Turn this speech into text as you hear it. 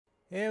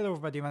Hello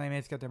everybody, my name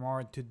is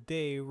Katamar and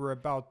today we're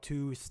about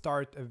to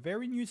start a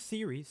very new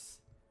series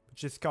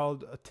which is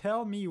called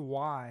Tell Me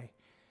Why.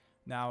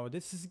 Now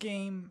this is a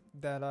game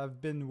that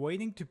I've been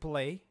waiting to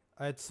play.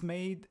 It's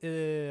made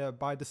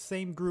by the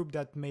same group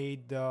that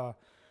made the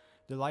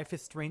Life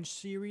is Strange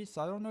series.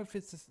 I don't know if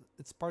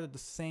it's part of the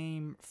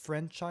same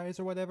franchise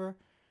or whatever,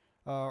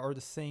 or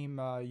the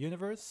same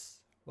universe.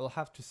 We'll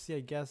have to see,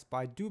 I guess, but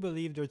I do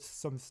believe there's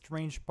some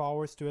strange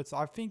powers to it, so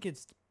I think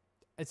it's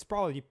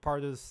probably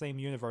part of the same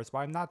universe, but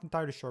I'm not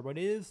entirely sure. But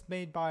it is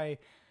made by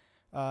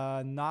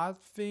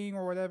Nothing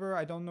or whatever.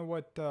 I don't know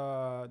what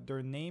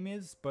their name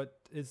is, but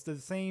it's the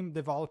same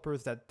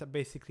developers that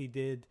basically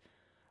did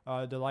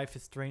the Life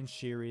is Strange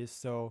series.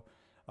 So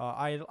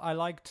I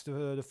liked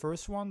the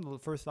first one, the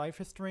first Life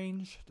is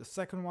Strange. The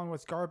second one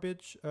was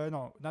garbage.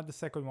 No, not the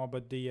second one,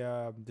 but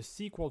the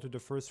sequel to the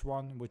first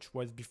one, which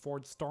was Before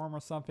the Storm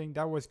or something.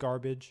 That was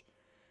garbage.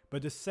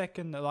 But the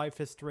second Life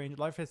is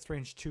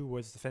Strange 2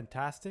 was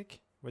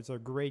fantastic. It was a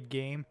great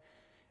game.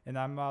 And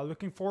I'm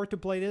looking forward to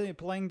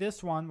playing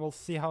this one. We'll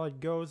see how it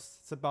goes.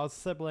 It's about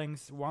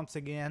siblings once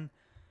again.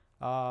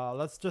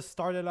 Let's just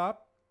start it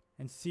up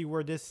and see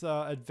where this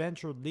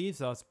adventure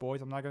leads us,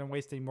 boys. I'm not going to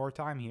waste any more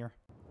time here.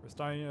 We're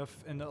starting off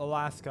in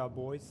Alaska,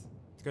 boys.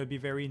 It's going to be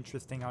very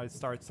interesting how it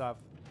starts off.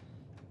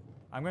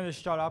 I'm going to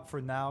shut up for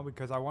now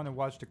because I want to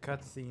watch the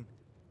cutscene.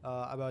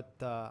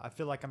 I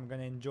feel like I'm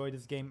gonna enjoy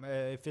this game.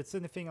 If it's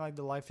anything like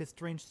the Life is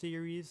Strange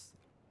series,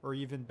 or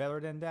even better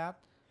than that,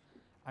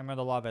 I'm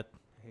gonna love it.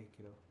 Hey,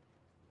 kiddo.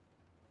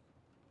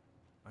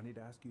 I need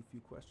to ask you a few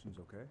questions,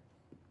 okay?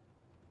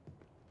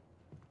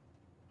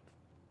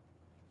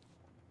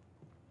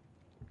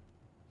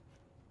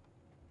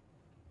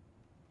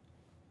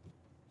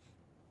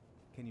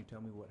 Can you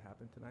tell me what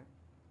happened tonight?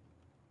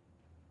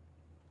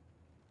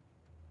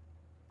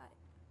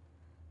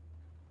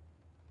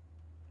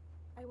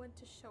 I went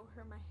to show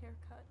her my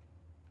haircut.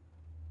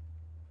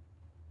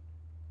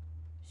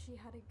 She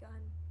had a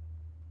gun.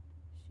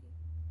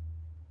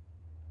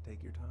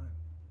 Take your time.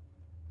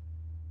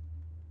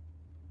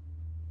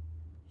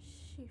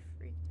 She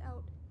freaked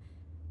out.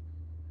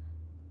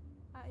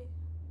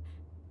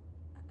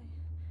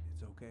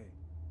 It's okay.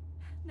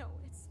 No,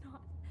 it's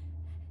not.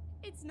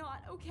 It's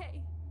not okay.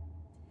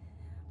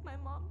 My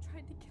mom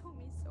tried to kill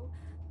me, so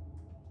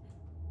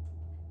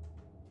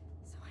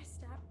I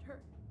stabbed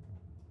her.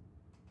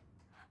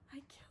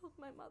 I killed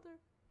my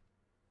mother.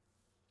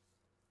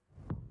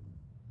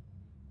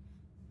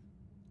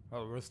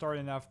 Well, we're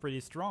starting off pretty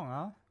strong,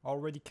 huh?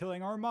 Already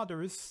killing our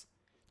mothers.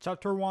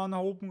 Chapter 1,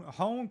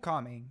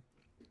 Homecoming.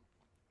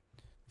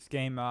 This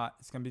game,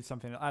 it's gonna be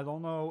something. I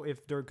don't know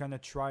if they're gonna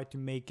try to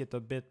make it a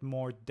bit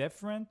more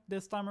different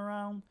this time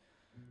around.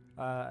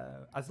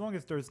 As long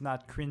as there's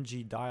not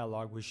cringy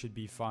dialogue, we should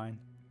be fine.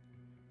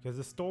 Because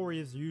the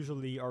stories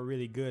usually are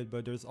really good,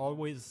 but there's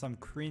always some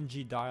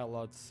cringy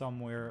dialogue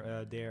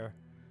somewhere there.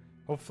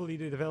 Hopefully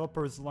the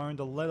developers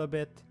learned a little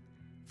bit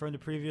from the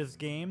previous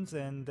games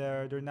and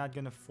they're not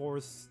gonna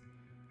force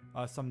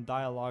some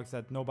dialogues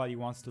that nobody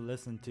wants to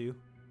listen to.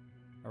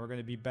 And we're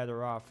gonna be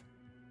better off.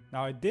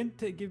 Now it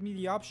didn't give me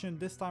the option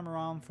this time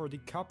around for the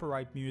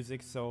copyright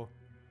music, so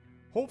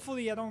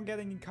hopefully I don't get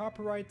any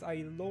copyright.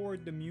 I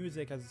lowered the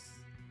music as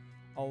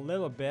a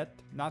little bit,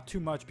 not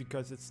too much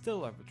because it's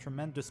still a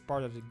tremendous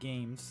part of the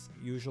games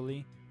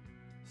usually.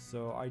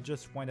 So I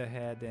just went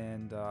ahead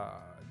and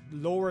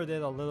lowered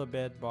it a little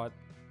bit, but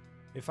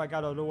if I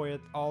gotta lower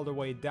it all the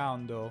way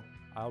down though,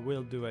 I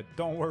will do it.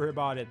 Don't worry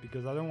about it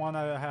because I don't want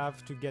to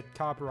have to get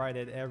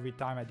copyrighted every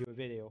time I do a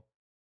video.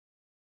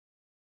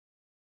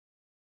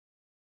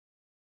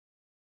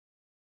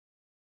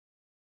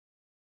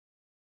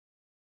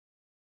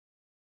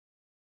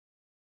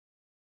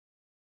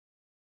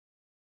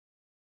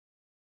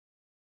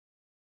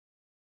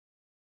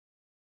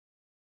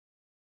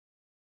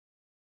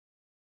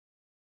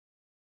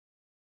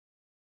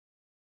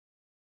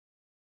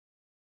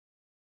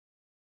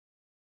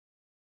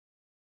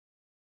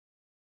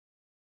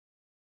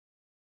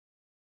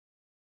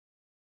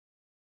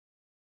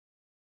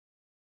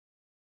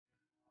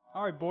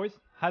 Alright boys,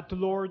 had to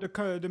lower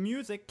the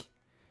music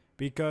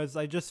because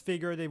I just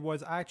figured it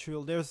was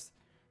actual. There's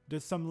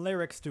some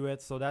lyrics to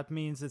it, so that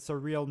means it's a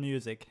real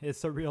music.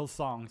 It's a real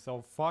song,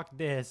 so fuck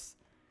this.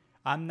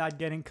 I'm not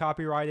getting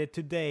copyrighted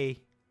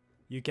today.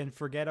 You can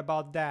forget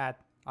about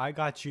that. I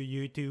got you,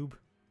 YouTube.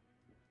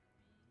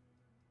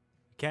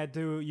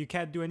 You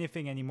can't do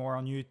anything anymore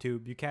on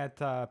YouTube. You can't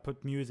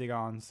put music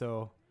on,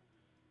 so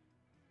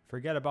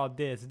forget about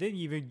this. It didn't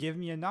even give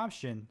me an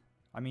option.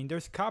 I mean,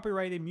 there's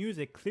copyrighted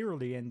music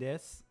clearly in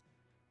this.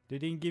 They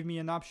didn't give me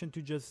an option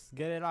to just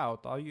get it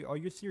out. Are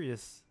you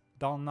serious?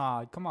 Don't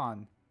nod. Come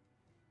on.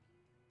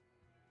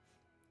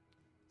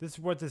 This is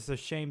what is a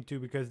shame too,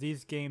 because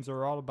these games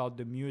are all about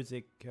the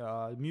music.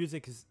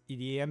 Music is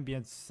the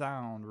ambient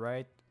sound,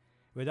 right?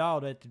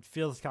 Without it, it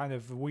feels kind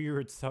of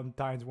weird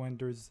sometimes when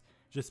there's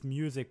just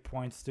music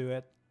points to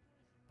it.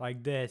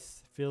 Like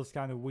this. Feels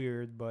kind of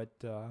weird, but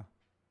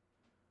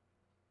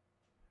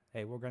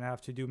hey, we're gonna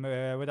have to do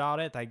without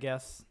it, I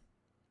guess.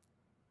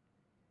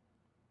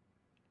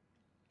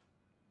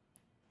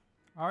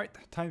 Alright,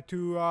 time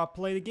to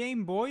play the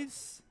game,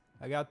 boys.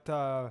 I got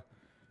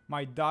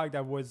my dog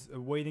that was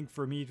waiting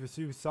for me to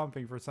do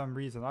something for some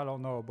reason. I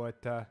don't know,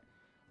 but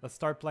let's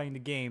start playing the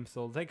game.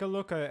 So take a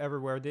look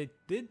everywhere. They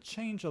did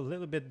change a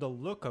little bit the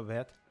look of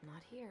it.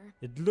 Not here.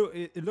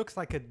 It looks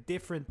like a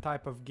different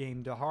type of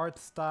game. The art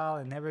style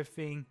and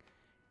everything.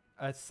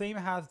 Same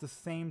has the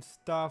same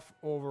stuff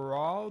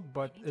overall,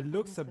 but it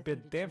looks a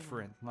bit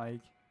different.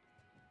 Like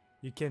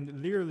you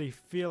can literally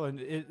feel it.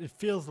 It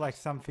feels like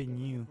something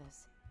new.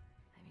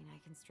 I mean, I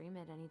can stream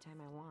it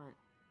anytime I want,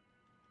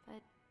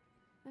 but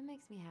it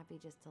makes me happy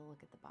just to look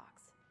at the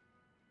box.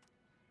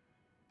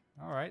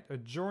 All right, a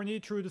journey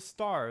through the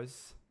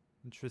stars.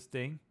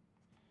 Interesting.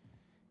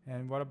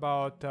 And what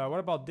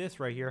about this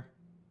right here?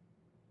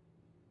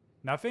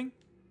 Nothing?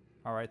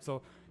 All right,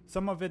 so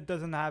some of it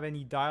doesn't have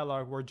any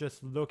dialogue. We're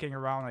just looking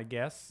around, I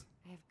guess.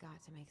 I have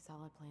got to make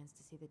solid plans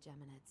to see the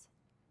Geminids.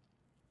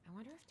 I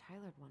wonder if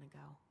Tyler'd want to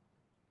go.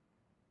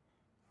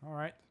 All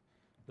right.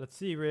 Let's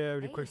see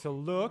really quick. So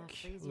look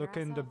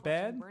in the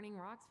bed. Burning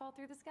rocks fall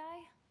through the sky?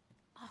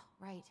 Oh,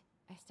 right.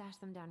 I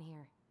stashed them down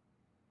here.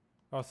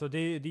 Oh, so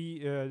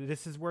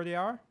this is where they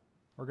are?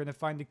 We're gonna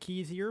find the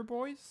keys here,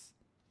 boys.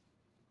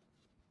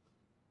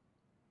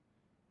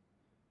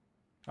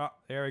 Oh,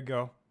 there we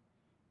go.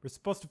 We're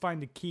supposed to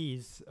find the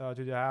keys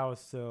to the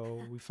house,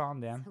 so we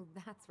found them. So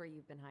that's where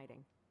you've been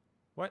hiding.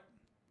 What?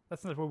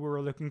 That's not what we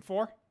were looking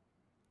for.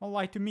 Don't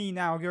lie to me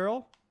now,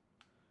 girl.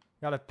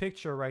 Got a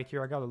picture right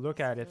here. I gotta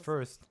look at it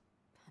first.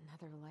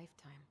 Another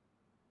lifetime.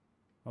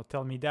 Don't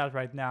tell me that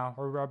right now,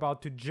 or we're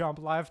about to jump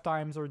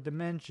lifetimes or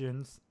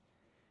dimensions.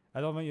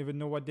 I don't even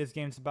know what this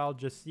game's about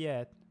just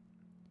yet.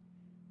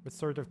 What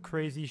sort of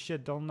crazy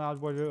shit don't know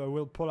what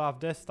we'll pull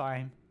off this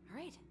time.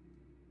 Alright.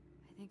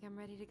 I think I'm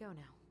ready to go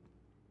now.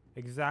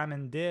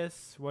 Examine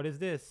this. What is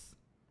this?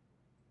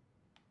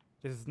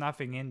 There's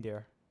nothing in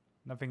there.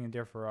 Nothing in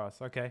there for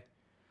us. Okay.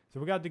 So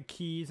we got the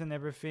keys and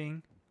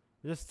everything.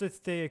 Just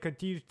to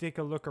continue to take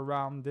a look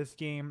around. This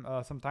game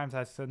sometimes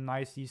has some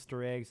nice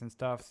Easter eggs and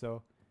stuff,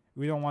 so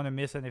we don't want to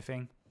miss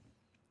anything.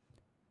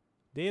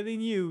 Daily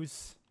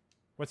news.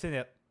 What's in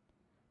it?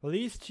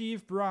 Police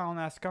Chief Brown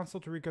asks council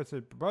to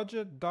reconsider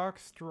budget. Dock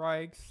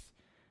strikes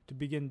to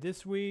begin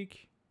this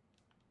week.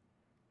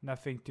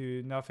 Nothing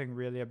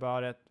really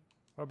about it.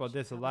 What about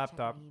this? A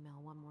laptop. Check my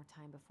email one more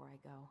time before I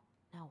go.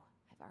 No,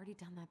 I've already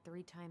done that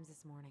 3 times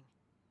this morning.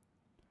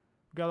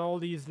 Got all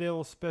these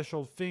little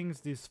special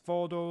things, these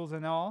photos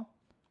and all.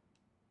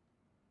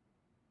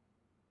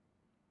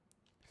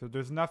 So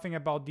there's nothing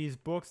about these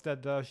books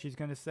that she's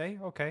gonna say.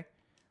 Okay.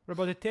 What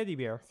about the teddy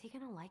bear? Is he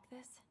gonna like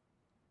this?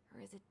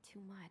 Or is it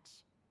too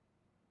much?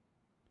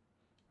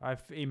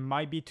 It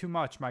might be too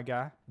much, my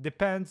guy.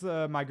 Depends,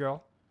 my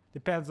girl.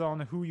 Depends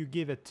on who you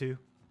give it to.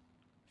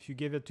 If you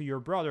give it to your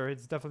brother,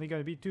 it's definitely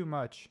gonna be too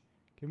much.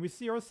 Can we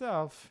see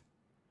ourselves?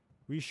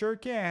 We sure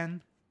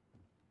can.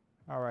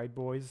 Alright,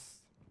 boys.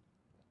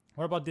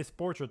 What about this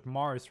portrait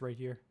Mars right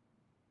here?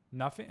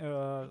 Nothing?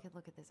 I could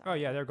look at this oh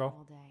yeah, there you go.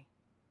 All day.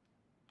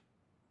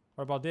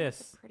 What about It's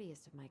this? the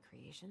prettiest of my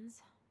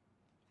creations.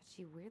 But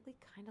she weirdly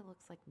kind of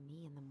looks like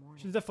me in the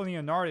morning. She's definitely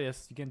an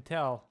artist, you can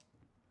tell.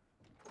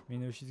 I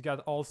mean, she's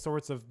got all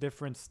sorts of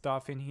different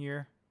stuff in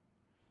here.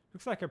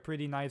 Looks like a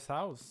pretty nice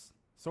house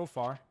so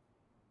far.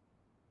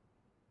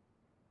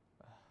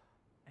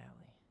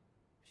 Allie,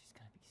 she's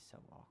gonna be so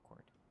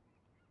awkward.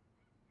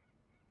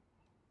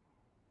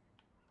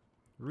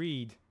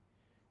 Read.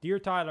 Dear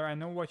Tyler, I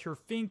know what you're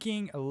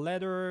thinking. A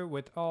letter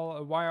with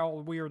why all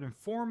weird and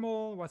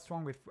formal? What's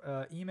wrong with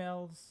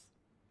emails?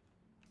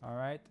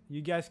 Alright.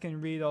 You guys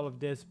can read all of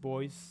this,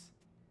 boys.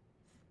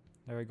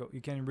 There we go. You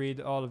can read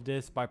all of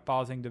this by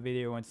pausing the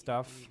video and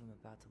stuff. I'm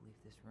about to leave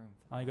this room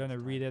for the I'm gonna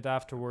last read time. it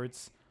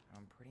afterwards.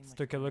 I'm pretty Let's much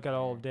take a look at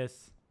all of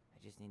this. I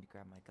just need to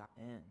grab my guy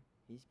in.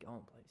 He's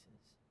going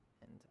places.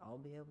 And I'll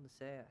be able to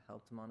say I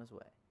helped him on his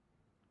way.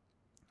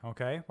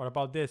 Okay, what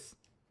about this?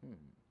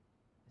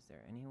 Is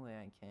there any way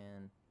I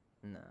can...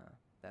 Nah,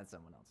 that's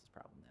someone else's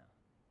problem now.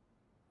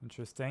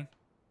 Interesting.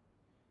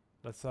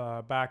 Let's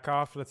back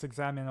off. Let's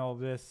examine all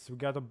this. We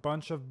got a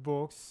bunch of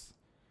books.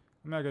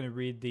 I'm not gonna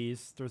read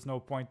these. There's no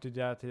point to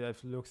that.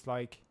 It looks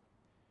like...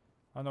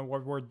 I don't know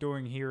what we're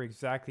doing here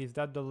exactly. Is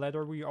that the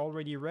letter we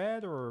already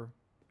read, or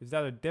is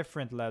that a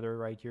different letter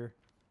right here?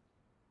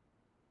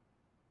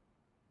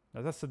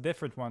 No, that's a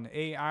different one.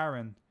 Hey,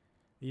 Aaron.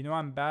 You know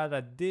I'm bad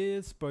at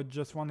this, but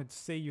just wanted to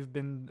say you've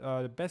been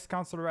the best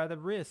counselor at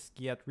risk,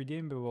 yet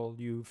redeemable.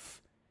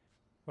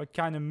 What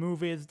kind of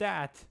movie is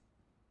that?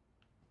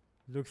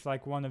 Looks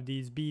like one of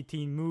these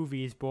B-teen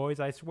movies,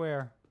 boys, I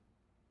swear.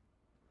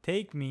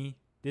 Take me.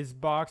 This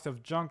box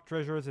of junk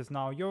treasures is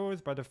now yours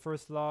by the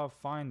first law of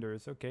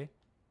finders. Okay.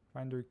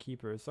 Finder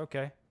keepers.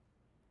 Okay.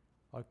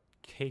 I'll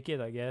take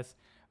it, I guess.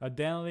 A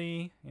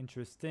deli.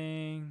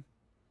 Interesting.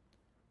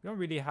 We don't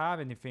really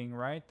have anything,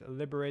 right?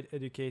 Liberate,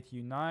 educate,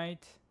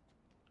 unite.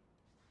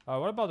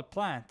 What about the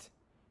plant?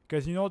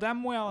 Because you know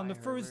damn well in the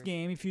first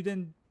game, if you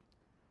didn't...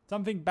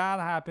 Something bad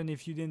happened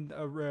if you didn't,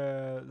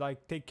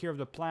 like, take care of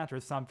the plant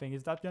or something.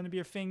 Is that going to be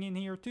a thing in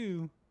here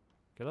too?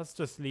 Okay, let's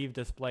just leave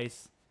this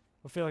place.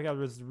 I feel like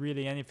there's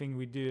really anything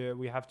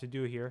we have to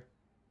do here.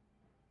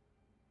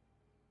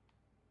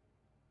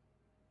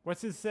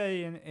 What's it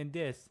say in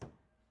this?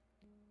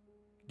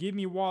 Give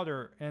me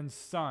water and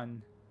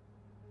sun.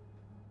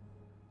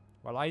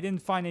 Well, I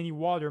didn't find any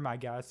water, my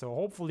guy, so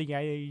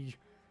hopefully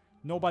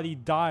nobody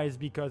dies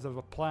because of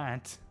a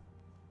plant.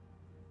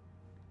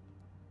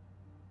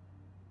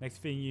 Next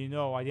thing you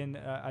know, I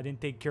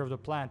didn't take care of the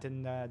plant,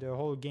 and the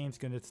whole game's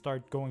gonna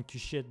start going to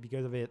shit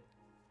because of it.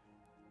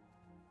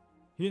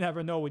 You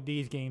never know with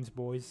these games,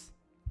 boys.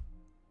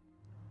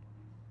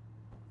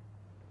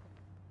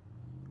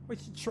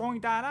 What's she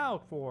throwing that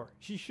out for?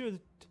 She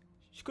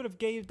could have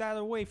gave that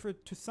away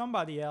to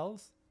somebody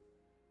else.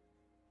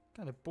 What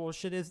kind of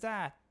bullshit is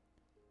that?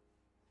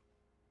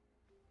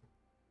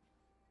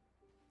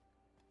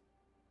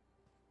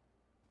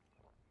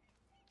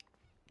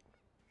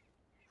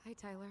 Hi,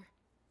 Tyler.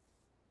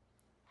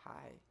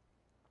 Hi.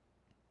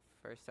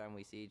 First time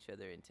we see each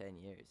other in 10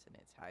 years, and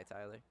it's hi,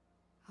 Tyler.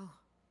 Oh,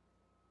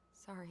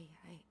 sorry,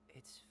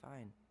 It's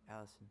fine,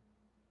 Allison.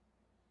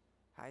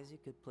 Hi's a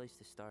good place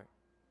to start.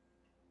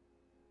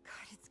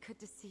 God, it's good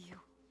to see you.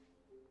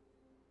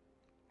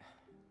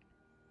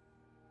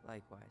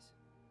 Likewise.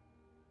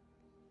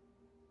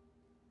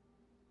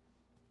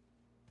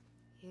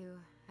 You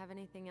have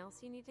anything else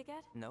you need to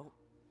get? Nope,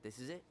 this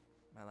is it.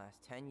 My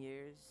last 10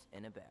 years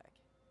in a bag.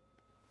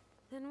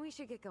 Then we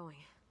should get going.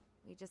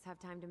 We just have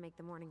time to make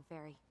the morning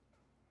ferry.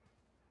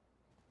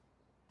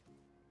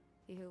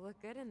 You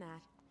look good in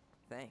that.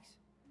 Thanks.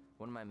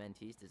 One of my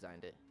mentees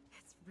designed it.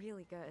 It's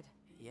really good.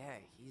 Yeah,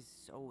 he's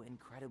so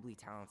incredibly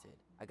talented.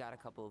 I got a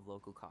couple of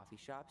local coffee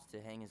shops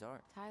to hang his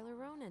art. Tyler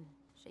Ronan,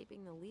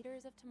 shaping the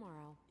leaders of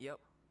tomorrow. Yep,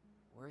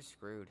 we're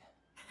screwed.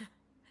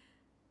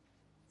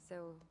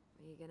 So,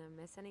 are you gonna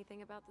miss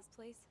anything about this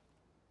place?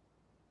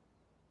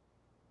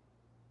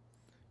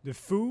 The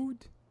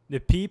food? The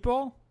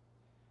people?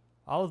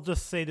 I'll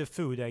just say the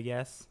food, I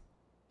guess.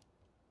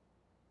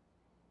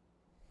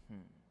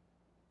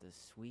 The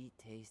sweet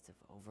taste of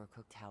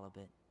overcooked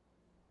halibut.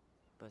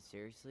 But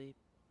seriously,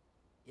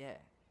 yeah,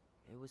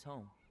 it was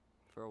home.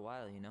 For a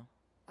while, you know?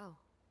 Oh,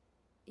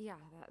 yeah,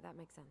 that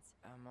makes sense.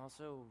 I'm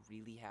also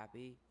really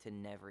happy to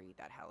never eat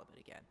that halibut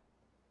again.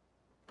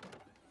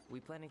 We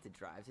planning to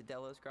drive to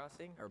Delos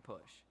Crossing or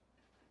push?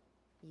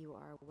 You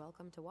are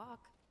welcome to walk.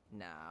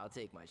 Nah, I'll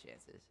take my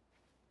chances.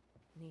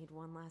 Need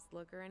one last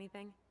look or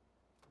anything?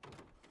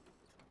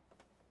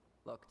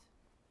 Looked.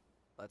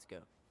 Let's go.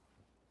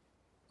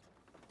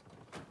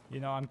 You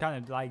know, I'm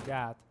kind of like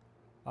that.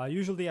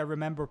 Usually I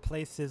remember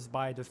places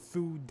by the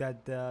food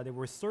that they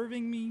were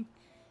serving me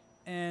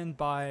and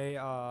by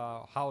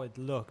how it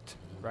looked,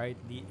 right?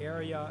 The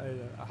area,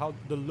 how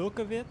the look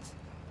of it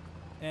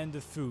and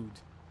the food.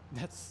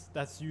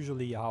 That's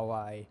usually how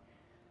I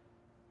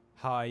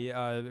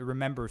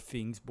remember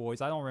things,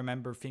 boys. I don't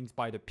remember things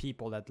by the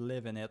people that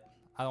live in it.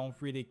 I don't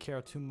really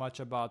care too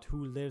much about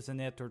who lives in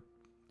it or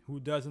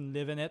who doesn't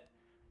live in it.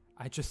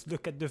 I just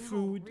look at the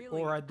food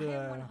or at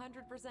the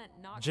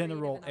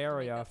general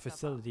area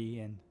facility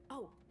and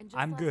just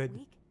I'm last good.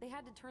 Week, they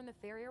had to turn the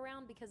ferry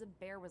around because a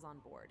bear was on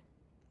board.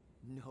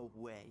 No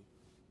way.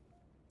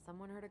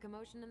 Someone heard a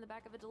commotion in the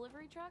back of a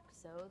delivery truck,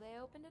 so they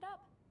opened it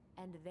up.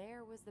 And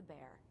there was the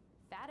bear,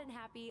 fat and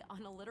happy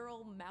on a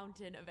literal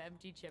mountain of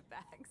empty chip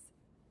bags.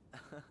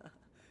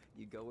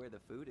 You go where the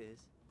food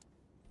is.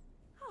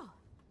 Oh,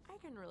 I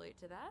can relate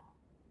to that.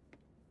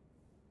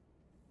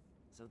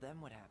 So then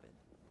what happened?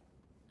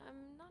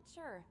 I'm not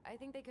sure. I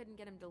think they couldn't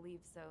get him to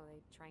leave, so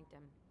they tranked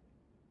him.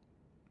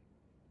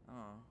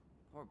 Oh,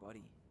 poor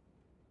buddy.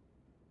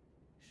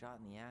 Shot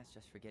in the ass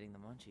just for getting the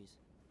munchies.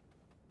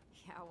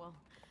 Yeah, well,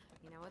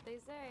 you know what they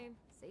say.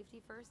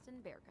 Safety first in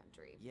bear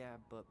country. Yeah,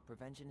 but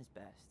prevention is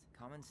best.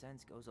 Common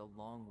sense goes a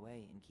long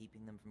way in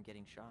keeping them from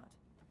getting shot.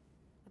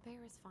 The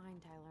bear is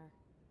fine, Tyler.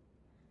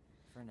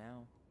 For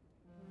now.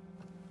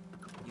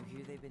 You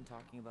hear they've been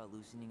talking about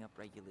loosening up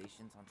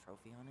regulations on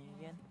trophy hunting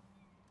again?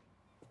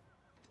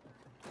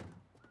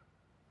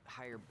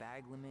 Higher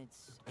bag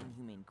limits,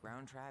 inhumane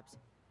ground traps,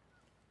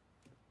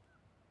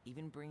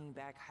 even bringing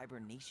back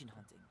hibernation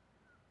hunting.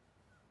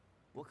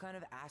 What kind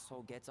of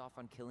asshole gets off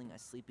on killing a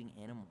sleeping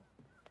animal?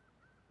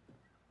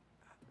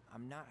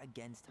 I'm not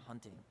against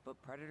hunting,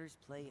 but predators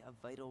play a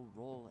vital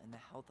role in the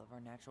health of our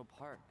natural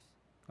parks.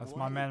 that's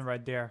my man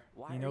right there.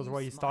 Why He are knows you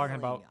what he's talking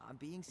about. smiling? I'm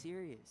being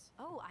serious.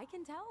 Oh, I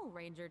can tell,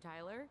 Ranger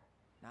Tyler.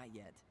 Not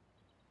yet.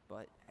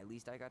 But at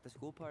least I got the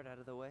school part out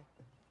of the way.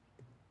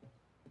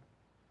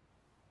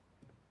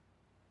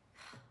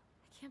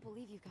 I can't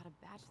believe you've got a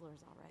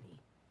bachelor's already.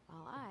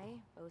 While I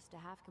boast a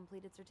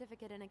half-completed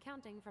certificate in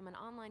accounting from an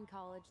online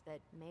college that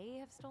may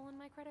have stolen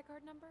my credit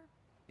card number.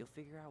 You'll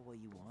figure out what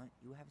you want.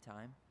 You have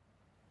time.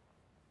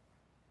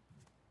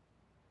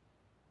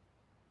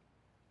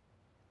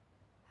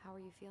 How are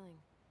you feeling?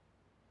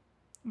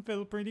 I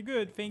feel pretty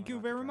good. Thank you I'm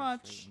about to very drive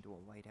much. straight into a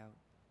whiteout,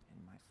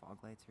 and my fog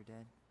lights are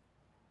dead.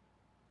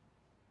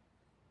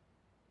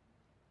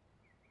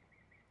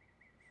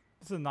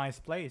 This is a nice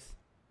place.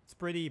 It's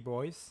pretty,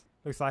 boys.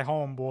 Looks like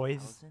home,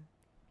 boys. Allison?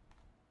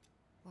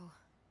 Whoa.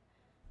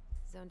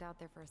 Zoned out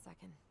there for a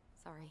second.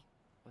 Sorry.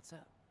 What's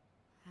up?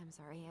 I'm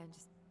sorry, I'm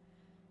just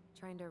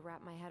trying to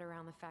wrap my head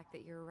around the fact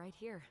that you're right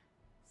here,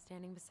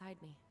 standing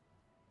beside me,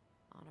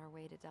 on our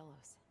way to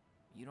Delos.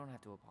 You don't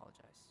have to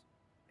apologize.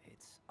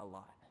 It's a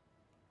lot.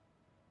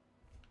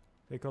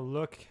 Take a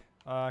look.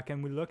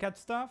 Can we look at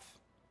stuff?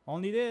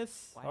 Only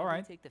this. Why All did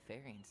right. we take the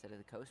ferry instead of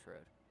the coast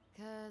road?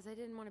 Cause I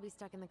didn't want to be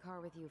stuck in the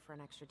car with you for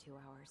an extra 2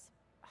 hours.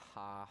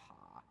 Ha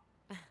ha.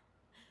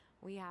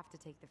 We have to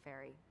take the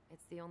ferry.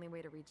 It's the only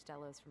way to reach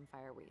Delos from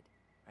Fireweed.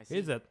 I see.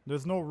 Is it?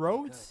 There's no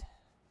roads? Good.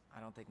 I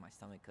don't think my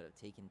stomach could have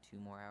taken 2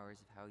 more hours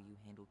of how you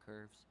handle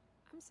curves.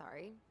 I'm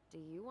sorry, do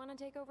you want to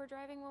take over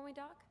driving when we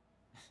dock?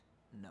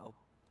 No.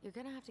 You're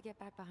gonna have to get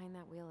back behind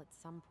that wheel at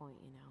some point,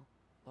 you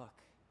know.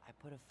 Look, I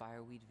put a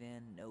fireweed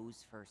van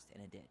nose first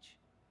in a ditch.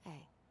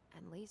 Hey,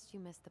 at least you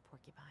missed the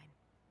porcupine.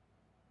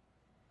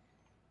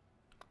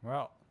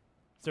 Well,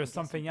 is there guess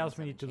something some else things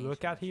we need haven't to look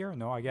changed at much. here?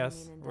 No, I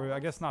guess. in Or I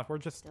Dallas? guess not. We're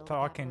just Still the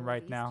talking capital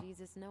right of now. East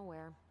Jesus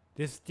nowhere.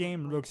 This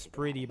game place looks to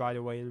pretty, die. by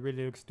the way. It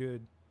really looks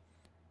good.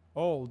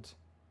 Old.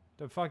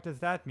 The fuck does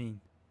that mean?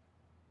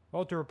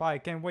 Walter Pie,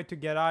 can't wait to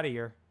get out of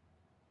here.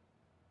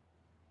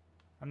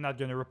 I'm not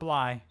gonna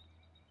reply.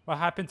 What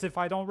happens if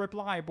I don't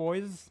reply,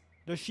 boys?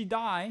 Does she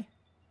die?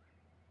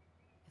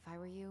 If I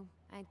were you,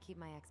 I'd keep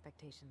my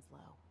expectations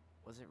low.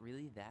 Was it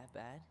really that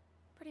bad?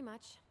 Pretty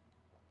much.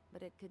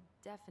 But it could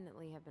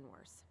definitely have been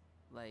worse.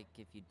 Like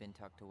if you'd been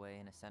tucked away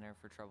in a center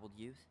for troubled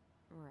youth?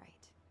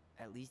 Right.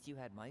 At least you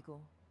had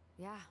Michael.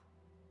 Yeah.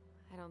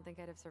 I don't think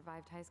I'd have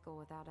survived high school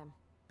without him.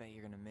 Bet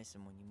you're gonna miss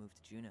him when you move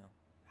to Juneau.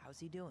 How's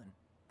he doing?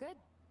 Good.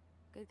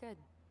 Good.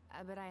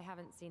 But I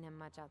haven't seen him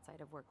much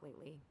outside of work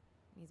lately.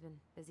 He's been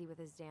busy with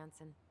his dance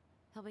and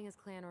helping his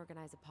clan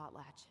organize a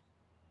potlatch.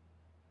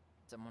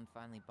 Someone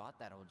finally bought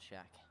that old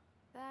shack.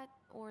 That,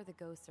 or the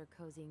ghosts are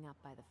cozying up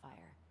by the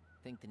fire.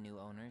 Think the new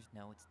owners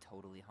know it's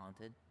totally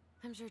haunted?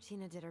 I'm sure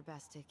Tina did her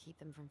best to keep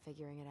them from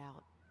figuring it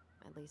out.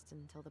 At least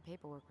until the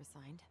paperwork was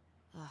signed.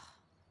 Ugh.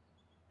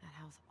 That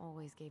house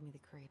always gave me the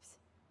creeps.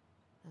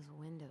 Those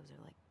windows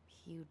are like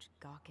huge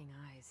gawking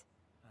eyes.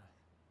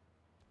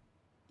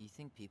 You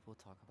think people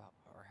talk about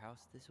our house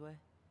this way?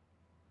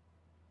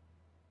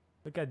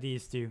 Look at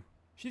these two.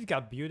 She's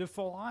got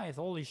beautiful eyes.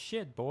 Holy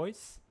shit,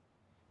 boys.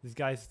 This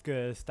guy's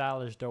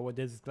stylish though with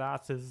his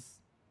glasses.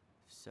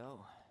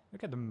 So,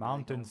 Look at the going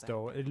mountains back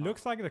though. to It Pop.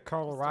 looks like the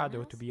Colorado,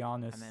 house? to be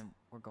honest. I mean,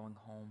 we're going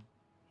home.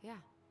 Yeah.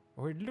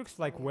 Or it looks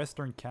like yeah.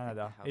 Western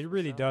Canada. house It was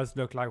really sold? does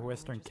look like No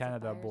Western interested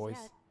Canada, buyers boys.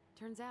 yet.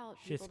 Turns out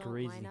Shit's people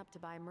don't line crazy. up to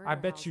buy I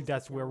bet you murder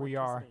that's houses where with we no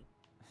are. electricity.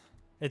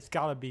 It's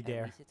gotta be At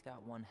there. least it's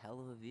got one hell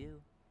of a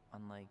view.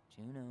 Unlike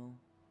Juneau.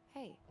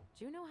 Hey,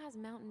 Juneau has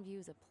mountain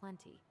views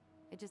aplenty.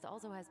 It just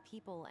also has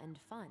people and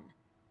fun.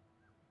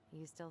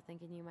 You still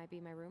thinking you might be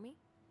my roomie?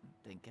 I'm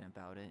thinking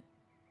about it.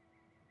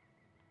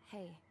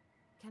 Hey,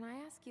 can I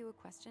ask you a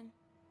question?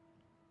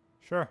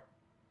 Sure.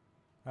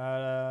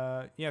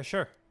 Yeah,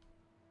 sure.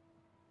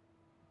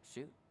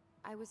 Shoot.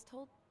 I was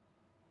told...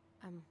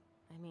 I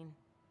mean,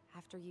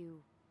 after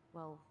you,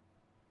 well,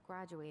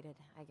 graduated,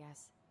 I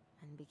guess,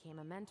 and became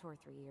a mentor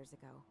 3 years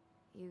ago,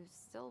 you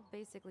still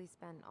basically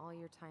spent all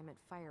your time at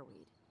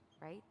Fireweed,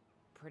 right?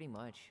 Pretty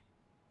much.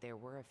 There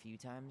were a few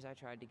times I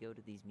tried to go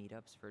to these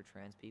meetups for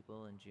trans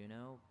people in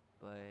Juneau,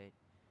 but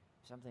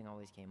something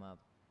always came up.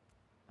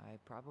 I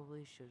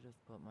probably should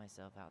have put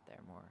myself out there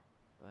more,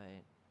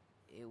 but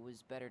it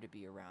was better to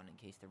be around in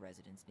case the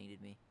residents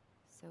needed me.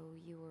 So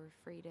you were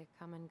free to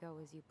come and go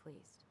as you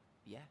pleased?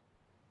 Yeah.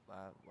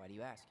 Why do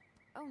you ask?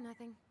 Oh,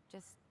 nothing.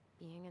 Just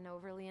being an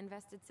overly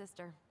invested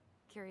sister.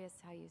 Curious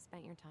how you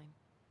spent your time.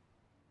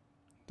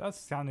 That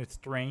sounded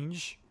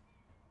strange.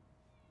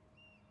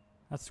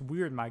 That's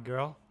weird, my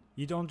girl.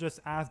 You don't just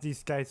ask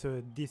these types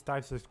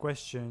of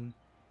questions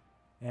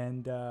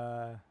and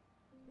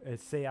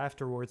say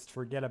afterwards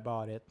forget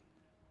about it.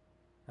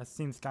 That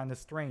seems kind of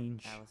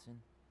strange. Allison,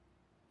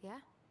 Yeah?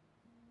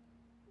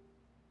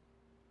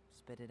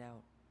 spit it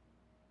out.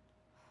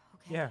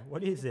 Okay. Yeah,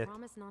 what is it?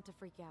 Promise not to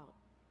freak out.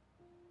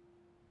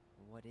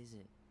 What is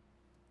it?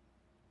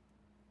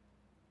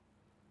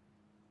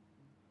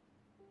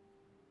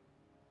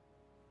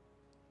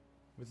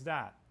 What's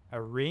that?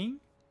 A ring?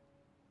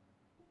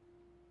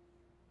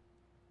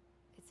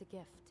 It's a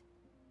gift.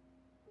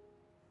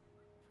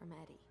 From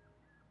Eddie.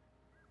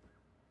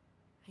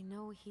 I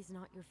know he's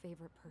not your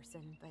favorite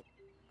person, but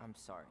I'm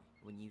sorry.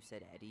 When you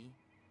said Eddie,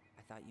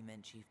 I thought you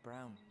meant Chief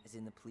Brown, as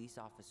in the police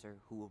officer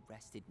who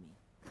arrested me.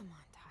 come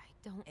on, Ty,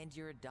 don't. And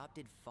your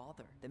adopted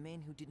father, the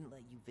man who didn't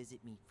let you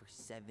visit me for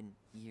 7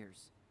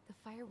 years. The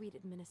Fireweed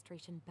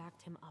administration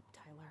backed him up,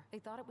 Tyler. They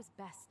thought it was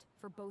best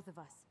for both of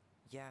us.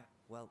 Yeah,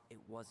 well, it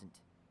wasn't.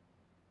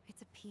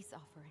 It's a peace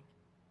offering.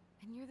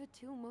 And you're the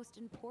two most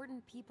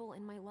important people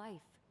in my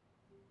life.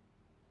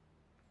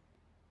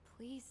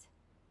 Please.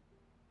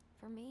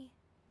 For me.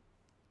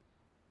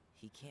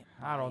 He can't.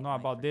 I don't buy know my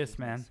about this,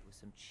 man. forgiveness with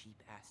some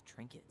cheap-ass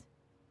trinket.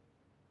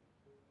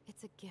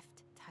 It's a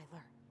gift,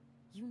 Tyler.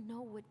 You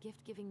know what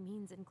gift-giving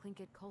means in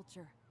Tlingit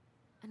culture.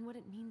 And what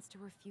it means to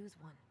refuse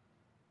one.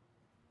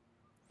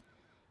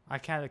 I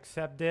can't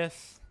accept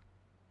this.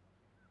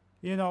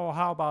 You know,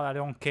 how about I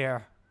don't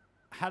care?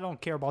 I don't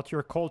care about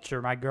your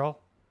culture, my girl.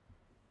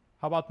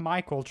 How about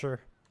my culture?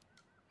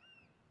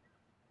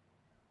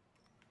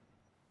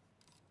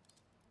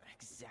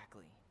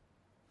 Exactly.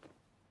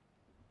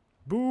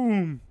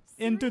 Boom!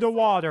 Into the Seriously?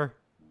 water.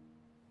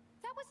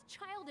 That was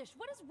childish.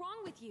 What is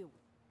wrong with you?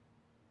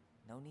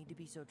 No need to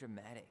be so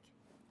dramatic.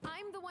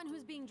 I'm the one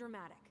who's being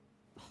dramatic.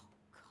 Oh,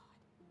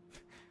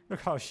 God. Look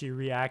how she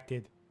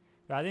reacted.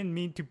 I didn't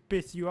mean to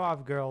piss you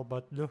off, girl,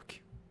 but look.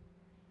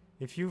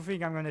 If you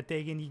think I'm gonna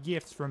take any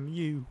gifts from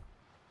you,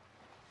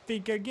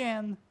 think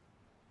again.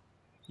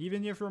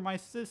 Even if you're my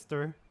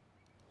sister,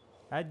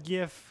 that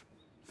gift,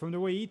 from the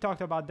way he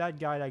talked about that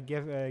guy that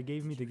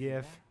gave me the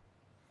gift,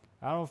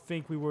 I don't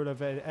think we would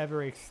have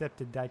ever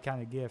accepted that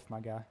kind of gift,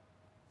 my guy,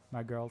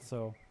 my girl.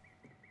 So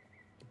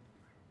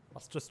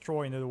let's just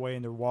throw it away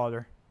in the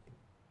water.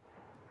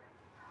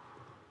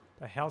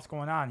 The hell's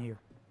going on here?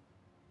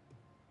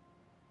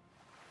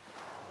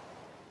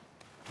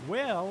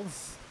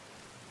 Wells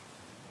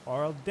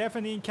are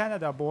definitely in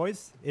Canada,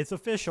 boys. It's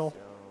official. So,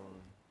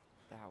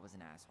 that was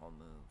an asshole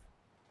move.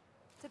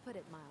 To put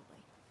it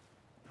mildly.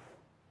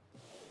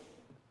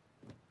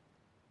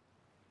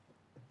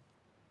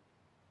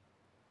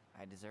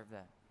 I deserve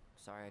that.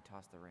 Sorry I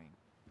tossed the ring.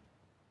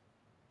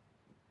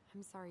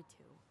 I'm sorry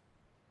too.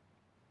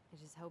 I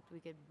just hoped we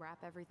could wrap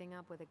everything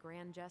up with a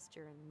grand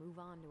gesture and move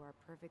on to our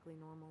perfectly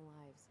normal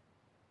lives.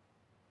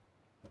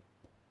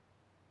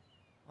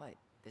 What?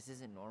 This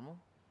isn't normal?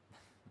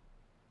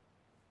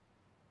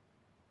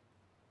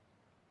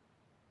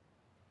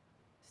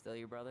 Still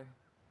your brother?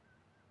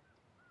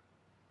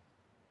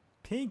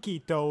 Pinky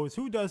toes.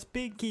 Who does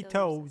pinky Still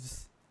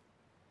toes?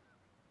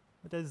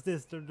 What is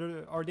this?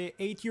 Are they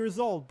 8 years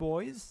old,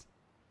 boys?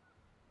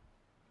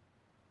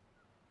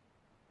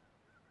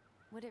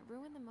 Would it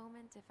ruin the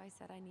moment if I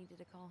said I needed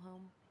to call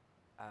home?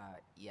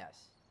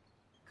 Yes.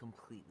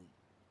 Completely.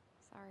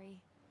 Sorry.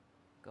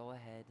 Go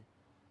ahead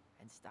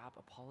and stop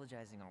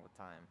apologizing all the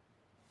time.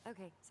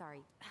 Okay,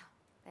 sorry.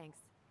 Thanks.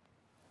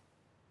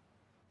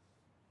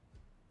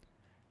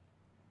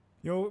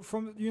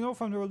 From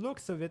the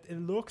looks of it, it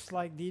looks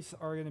like these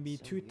are gonna be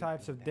So two weird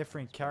types being of back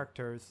different friends with-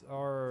 characters.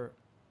 Or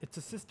it's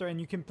a sister, and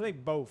you can play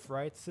both,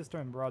 right? Sister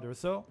and brother.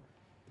 So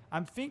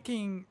I'm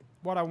thinking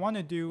what I want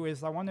to do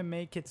is I want to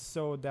make it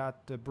so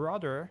that the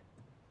brother,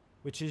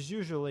 which is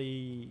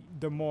usually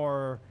the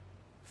more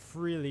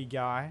freely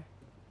guy,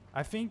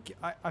 I think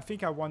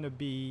I want to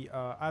be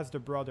as the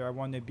brother. I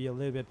want to be a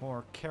little bit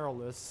more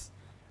careless,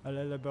 a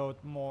little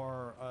bit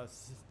more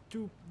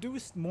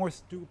more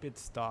stupid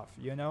stuff,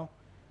 you know.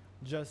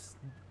 Just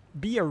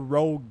be a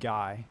rogue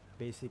guy,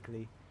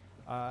 basically.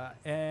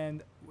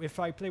 And if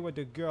I play with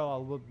the girl,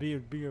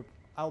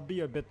 I'll be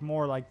a bit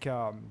more like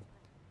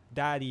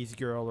daddy's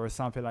girl or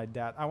something like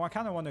that. I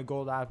kind of want to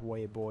go that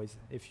way, boys.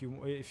 If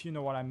you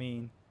know what I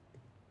mean.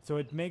 So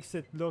it makes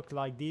it look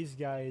like these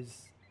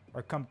guys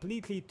are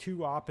completely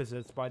two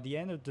opposites by the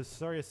end of the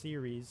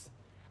series.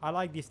 I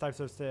like these types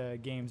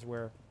of games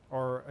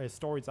or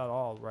stories at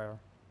all, where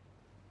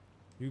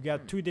you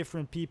got two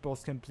different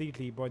peoples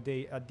completely, but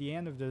they at the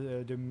end of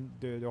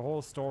the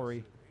whole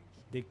story,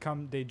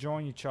 they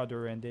join each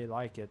other and they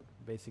like it,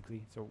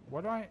 basically. So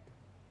what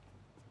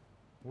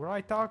do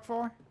I talk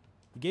for?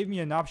 He gave me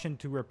an option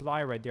to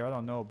reply right there. I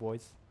don't know,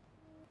 boys.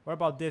 What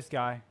about this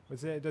guy?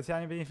 Does he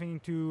have anything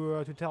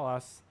to tell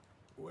us?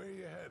 Where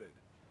you headed?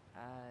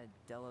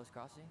 Delos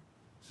Crossing?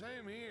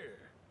 Same here.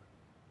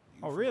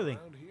 You Oh, from really?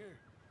 Around here?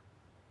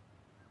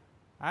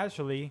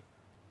 Actually,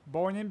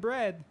 born and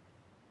bred.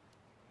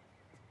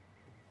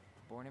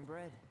 Born and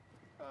bred.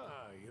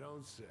 Ah, you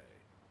don't say.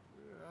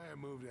 I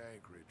moved to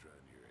Anchorage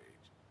around your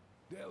age.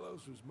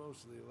 Delos was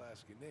mostly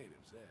Alaskan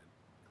natives then.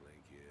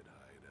 Clay Kid,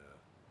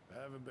 Haida.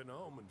 I haven't been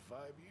home in 5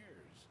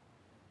 years.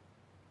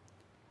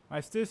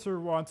 My sister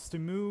wants to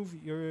move.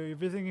 You're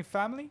visiting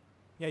family?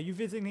 Yeah, you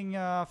visiting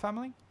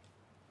family?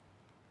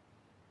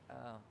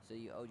 Oh, so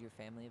you owed your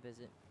family a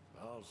visit?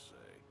 I'll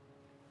say.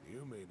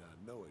 You may not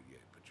know it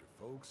yet, but your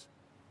folks,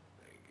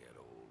 they get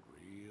old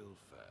real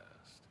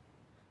fast.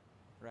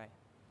 Right.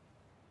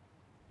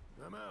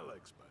 I'm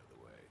Alex, by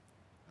the way.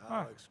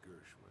 Ah. Alex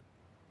Gershwin.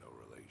 No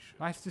relation.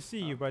 Nice to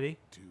see you, buddy.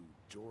 To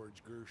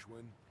George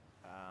Gershwin.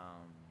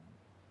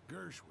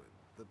 Gershwin,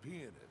 the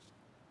pianist.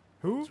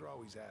 Who? Folks are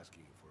always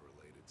asking if we're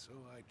related, so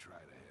I try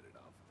to head it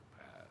off with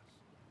the pass.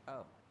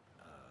 Oh,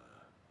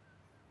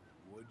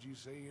 What'd you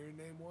say your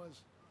name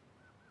was?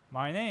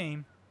 My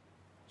name?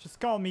 Just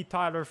call me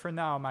Tyler for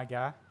now, my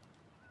guy.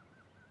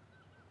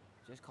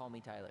 just call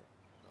me Tyler.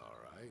 All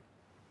right.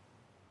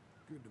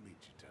 Good to meet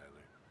you,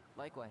 Tyler.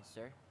 Likewise,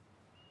 sir.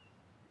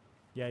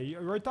 Yeah,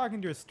 we're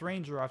talking to a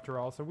stranger after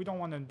all, so we don't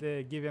want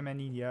to give him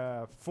any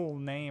full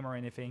name or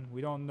anything.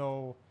 We don't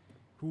know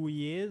who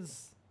he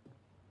is.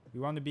 We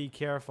want to be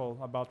careful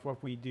about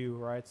what we do,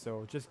 right?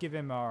 So just give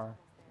him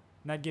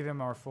not give him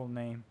our full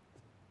name.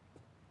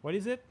 What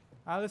is it,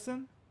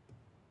 Allison?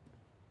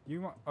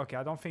 You want? Okay,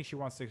 I don't think she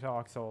wants to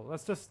talk, so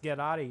let's just get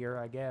out of here,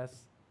 I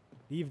guess.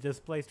 Leave this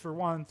place for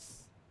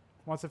once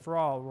and for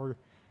all. We're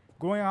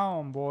going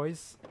home,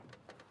 boys.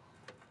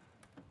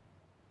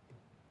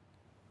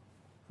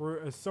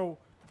 We're so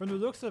from the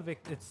looks of it,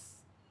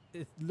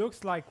 it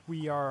looks like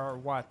we are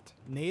what,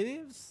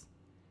 natives?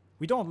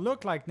 We don't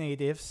look like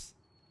natives.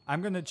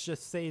 I'm gonna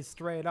just say it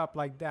straight up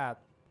like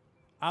that.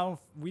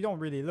 We don't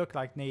really look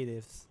like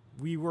natives.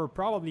 We were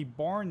probably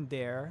born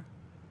there,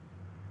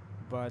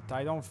 but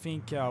I don't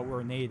think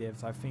we're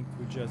natives. I think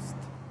we just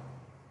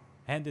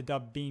ended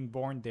up being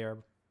born there.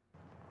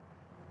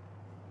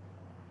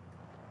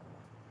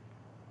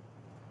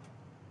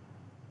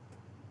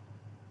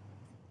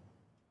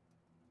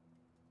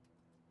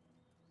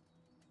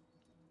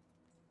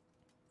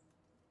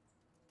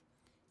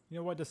 You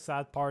know what the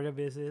sad part of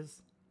this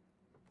is?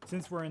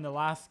 Since we're in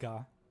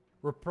Alaska,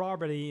 we're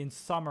probably in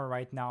summer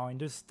right now and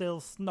there's still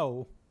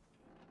snow.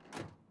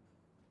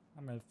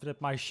 I'm gonna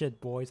flip my shit,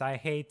 boys. I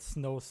hate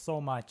snow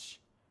so much.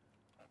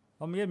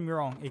 Don't get me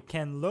wrong, it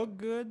can look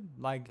good.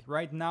 Like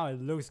right now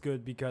it looks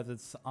good because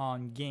it's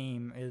on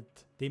game.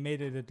 They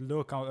made it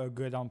look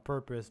good on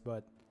purpose,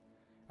 but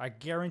I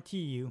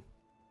guarantee you,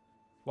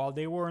 while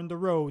they were on the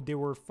road, they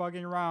were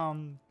fucking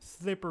around,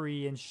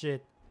 slippery and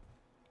shit.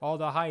 All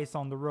the ice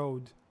on the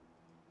road.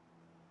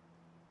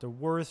 The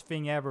worst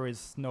thing ever is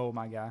snow,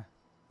 my guy.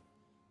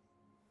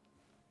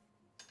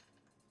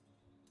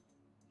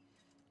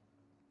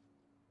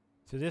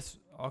 So this,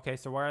 okay,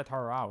 so we're at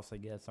our house, I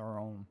guess, our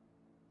home.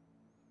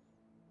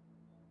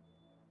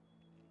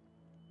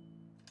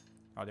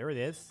 Oh, there it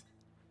is.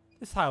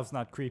 This house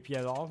not creepy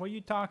at all. What are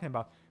you talking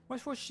about?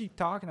 What was she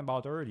talking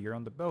about earlier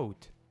on the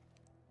boat?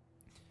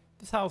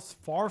 This house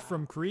far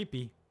from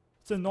creepy.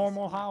 It's a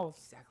normal house.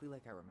 Exactly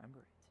like I remember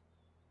it.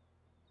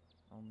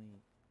 Only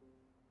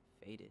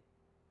faded.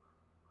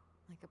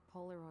 Like a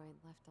Polaroid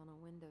left on a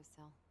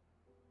windowsill.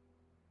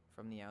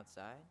 From the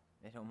outside,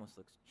 it almost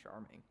looks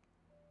charming.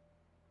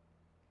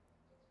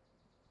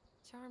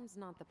 Charm's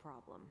not the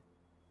problem.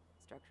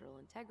 Structural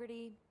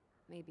integrity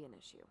may be an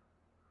issue.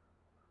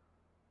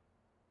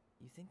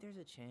 You think there's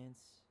a chance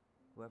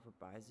whoever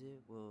buys it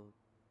will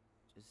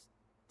just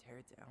tear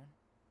it down?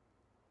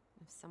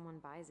 If someone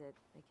buys it,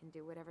 they can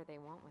do whatever they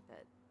want with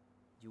it.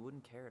 You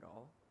wouldn't care at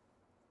all?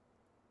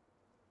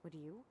 Would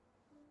you?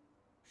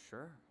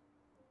 Sure.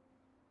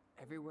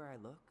 Everywhere I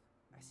look,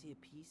 I see a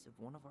piece of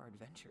one of our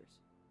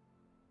adventures.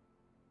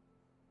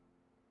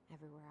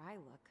 Everywhere I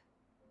look,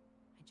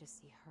 I just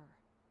see her.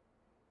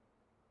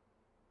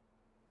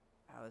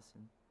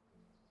 Allison,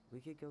 we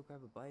could go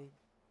grab a bite.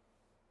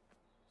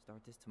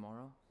 Start this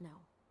tomorrow? No.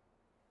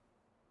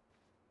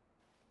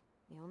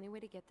 The only way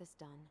to get this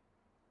done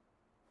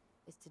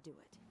is to do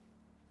it.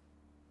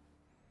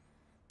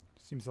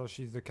 Seems like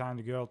she's the kind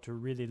of girl to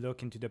really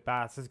look into the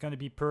past. It's gonna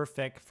be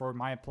perfect for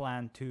my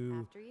plan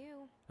to... After you.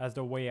 As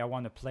the way I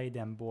want to play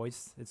them,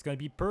 boys. It's gonna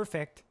be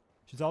perfect.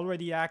 She's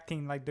already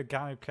acting like the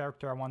kind of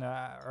character I want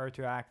her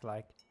to act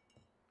like.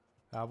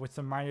 With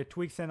some minor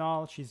tweaks and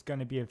all, she's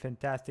gonna be a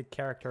fantastic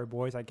character,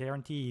 boys. I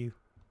guarantee you.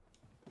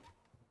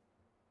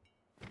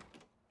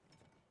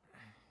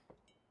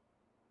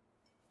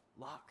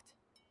 Locked.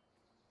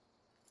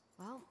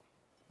 Well,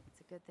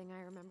 it's a good thing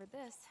I remembered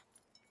this.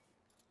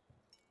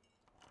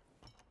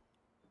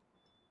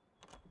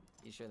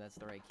 You sure that's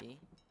the right key?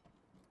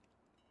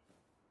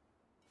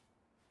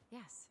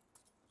 Yes.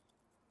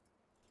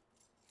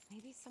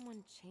 Maybe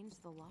someone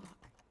changed the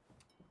lock.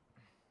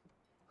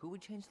 Who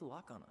would change the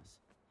lock on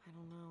us? I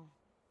don't know.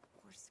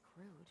 We're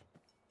screwed.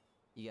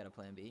 You got a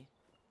plan B?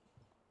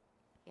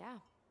 Yeah.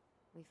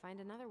 We find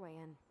another way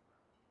in.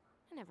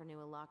 I never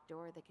knew a locked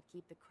door that could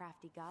keep the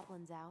crafty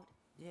goblins out.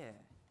 Yeah,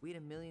 we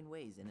had a million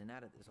ways in and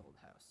out of this old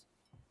house.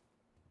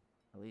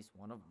 At least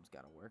one of them's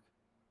gotta work.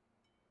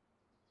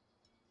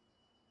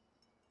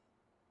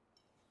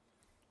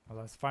 Well,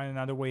 let's find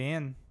another way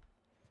in.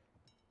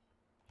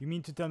 You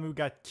mean to tell me we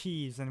got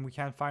keys and we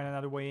can't find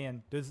another way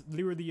in? There's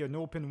literally an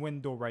open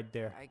window right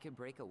there. I could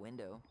break a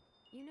window.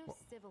 You know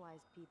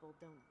civilized people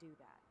don't do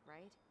that,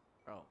 right?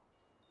 Oh,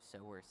 so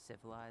we're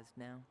civilized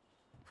now?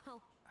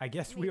 Well, I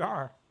guess we maybe.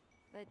 are.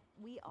 But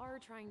we are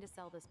trying to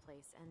sell this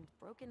place, and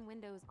broken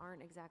windows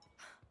aren't exactly...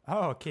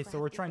 Oh, okay, so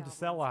we're Crafty trying to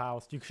sell a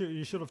house. goblins.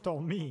 You should have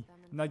told me.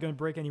 I'm not gonna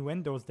break any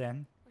windows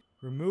then.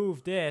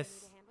 Remove this.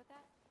 Need a hand with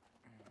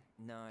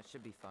that? No, it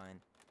should be fine.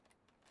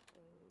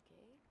 Okay.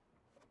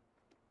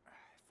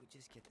 If we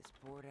just get this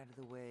board out of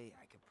the way,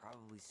 I could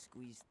probably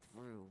squeeze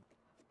through.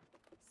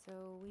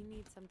 So we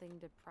need something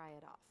to pry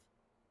it off.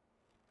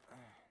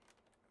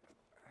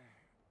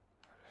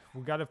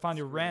 We gotta find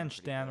a Screw it wrench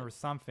pretty then good. or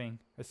something.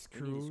 A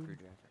We need a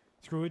screwdriver.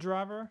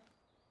 screwdriver?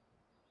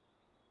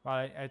 Well,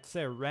 I'd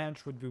say a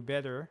wrench would be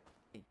better.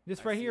 Hey,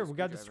 This I right see a here, we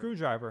got the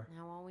screwdriver.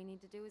 Now all we need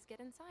to do is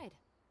get inside.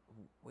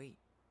 Wait,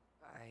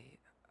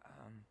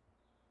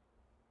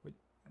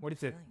 What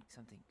is it? feeling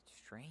something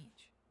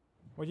strange.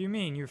 What do you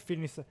mean? You're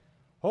feeling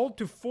hold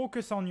to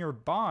focus on your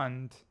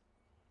bond.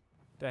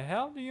 The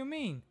hell do you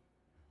mean?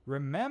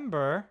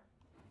 Remember?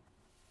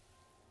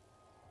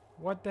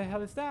 What the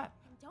hell is that?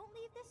 And don't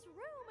leave this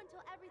room until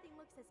everything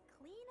looks as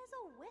clean as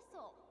a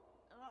whistle.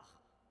 Ugh.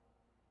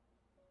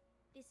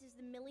 This is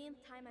the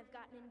millionth time I've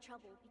gotten in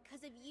trouble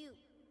because of you.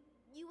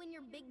 You and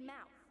your big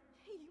mouth.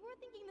 You were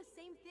thinking the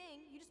same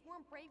thing. You just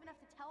weren't brave enough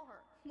to tell her.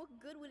 What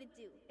good would it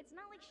do? It's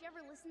not like she ever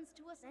listens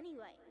to us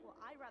anyway. Well,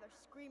 I'd rather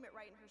scream it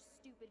right in her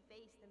stupid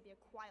face than be a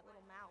quiet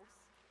little mouse.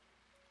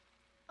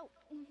 Oh,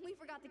 we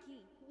forgot the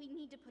key. We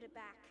need to put it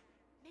back.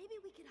 Maybe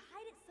we could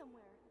hide it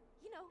somewhere.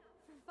 You know,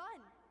 for fun.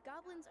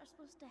 Goblins are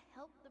supposed to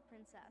help the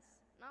princess,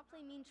 not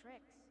play mean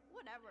tricks.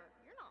 Whatever,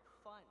 you're not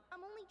fun.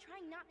 I'm only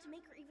trying not to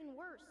make her even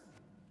worse.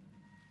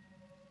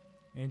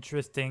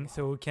 Interesting.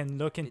 So we can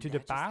look into Did the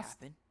that just past.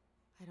 happen?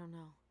 I don't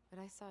know, but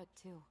I saw it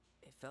too.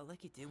 It felt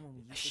like it did when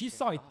we used to She share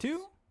saw it thoughts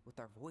too? with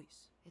our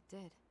voice. It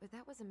did, but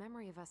that was a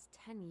memory of us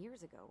 10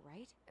 years ago,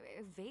 right?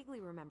 I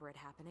vaguely remember it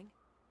happening.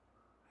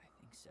 I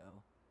think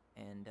so.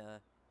 And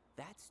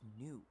that's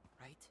new,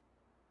 right?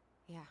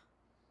 Yeah.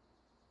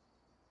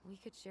 We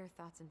could share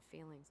thoughts and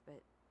feelings,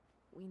 but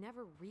we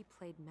never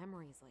replayed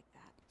memories like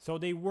that. So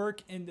they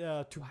work in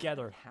Why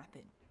together. did it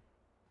happen?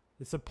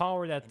 It's a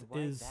power that And why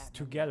is is that memory?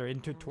 together,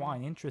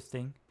 intertwined.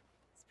 Interesting.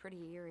 It's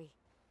pretty eerie.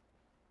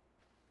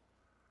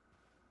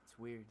 It's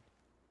weird,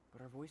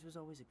 but our voice was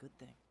always a good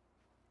thing.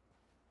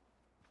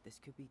 This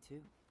could be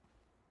too.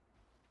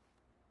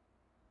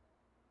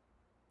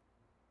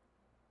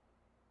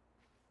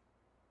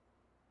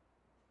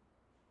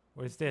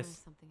 What is I'm feeling this?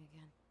 Something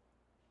again.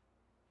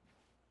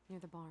 Near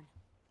the barn.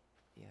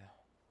 Yeah.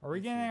 Are we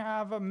me gonna too.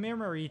 have a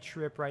memory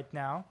trip right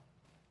now?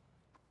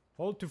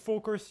 Hold to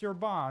focus your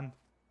bond.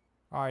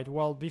 Alright,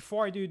 well,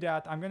 before I do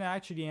that, I'm gonna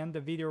actually end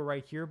the video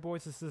right here,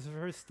 boys. This is the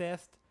first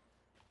test.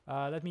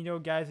 Let me know,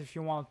 guys, if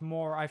you want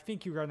more. I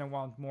think you're gonna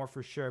want more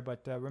for sure.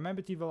 But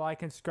remember to leave a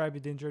like and subscribe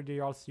if you enjoyed the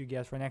video. I'll see you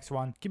guys for the next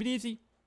one. Keep it easy.